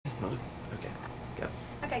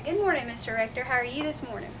Hi, good morning, Mr. Rector. How are you this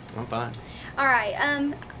morning? I'm fine. All right,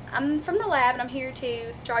 I'm from the lab and I'm here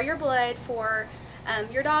to draw your blood for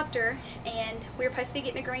your doctor, and we're supposed to be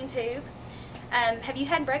getting a green tube. Have you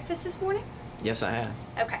had breakfast this morning? Yes, I have.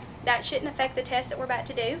 Okay, that shouldn't affect the test that we're about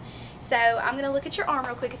to do. So I'm going to look at your arm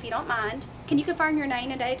real quick if you don't mind. Can you confirm your name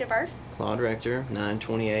and date of birth? Claude Rector,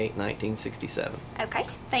 9/28/1967. Okay,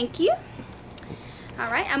 thank you. All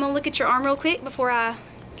right, I'm going to look at your arm real quick before I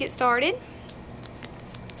get started.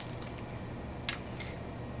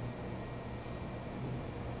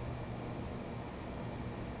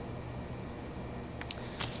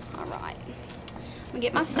 All right, I'm going to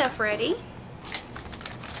get my stuff ready.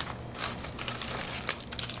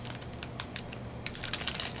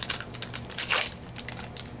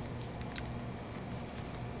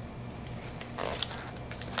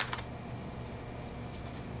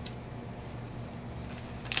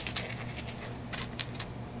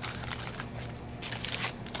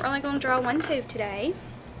 We're only going to draw one tube today,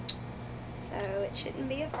 so it shouldn't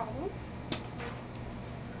be a problem.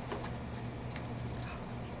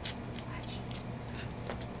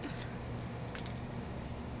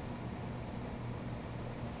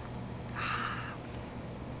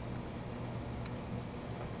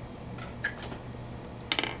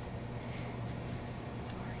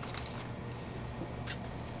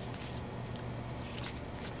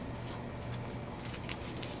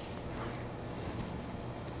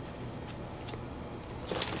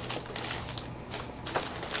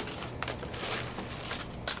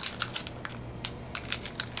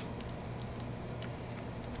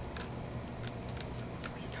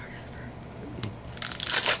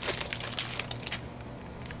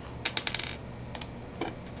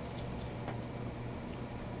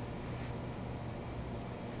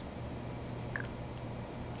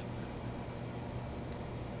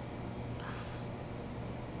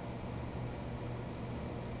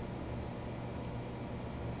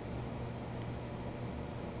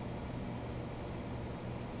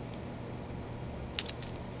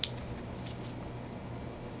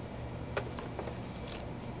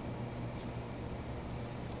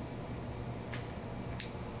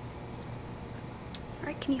 All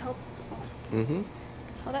right, can you hold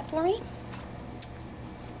that for me?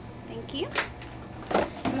 Thank you.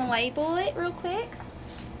 I'm gonna label it real quick.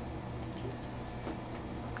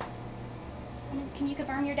 Can you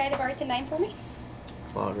confirm your date of birth and name for me?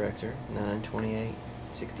 Claude Rector,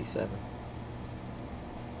 9/28/67.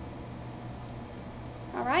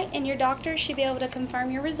 All right, and your doctor should be able to confirm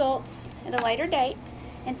your results at a later date.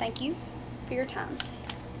 And thank you for your time.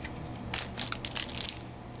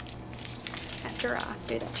 After I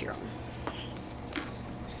do that to your own.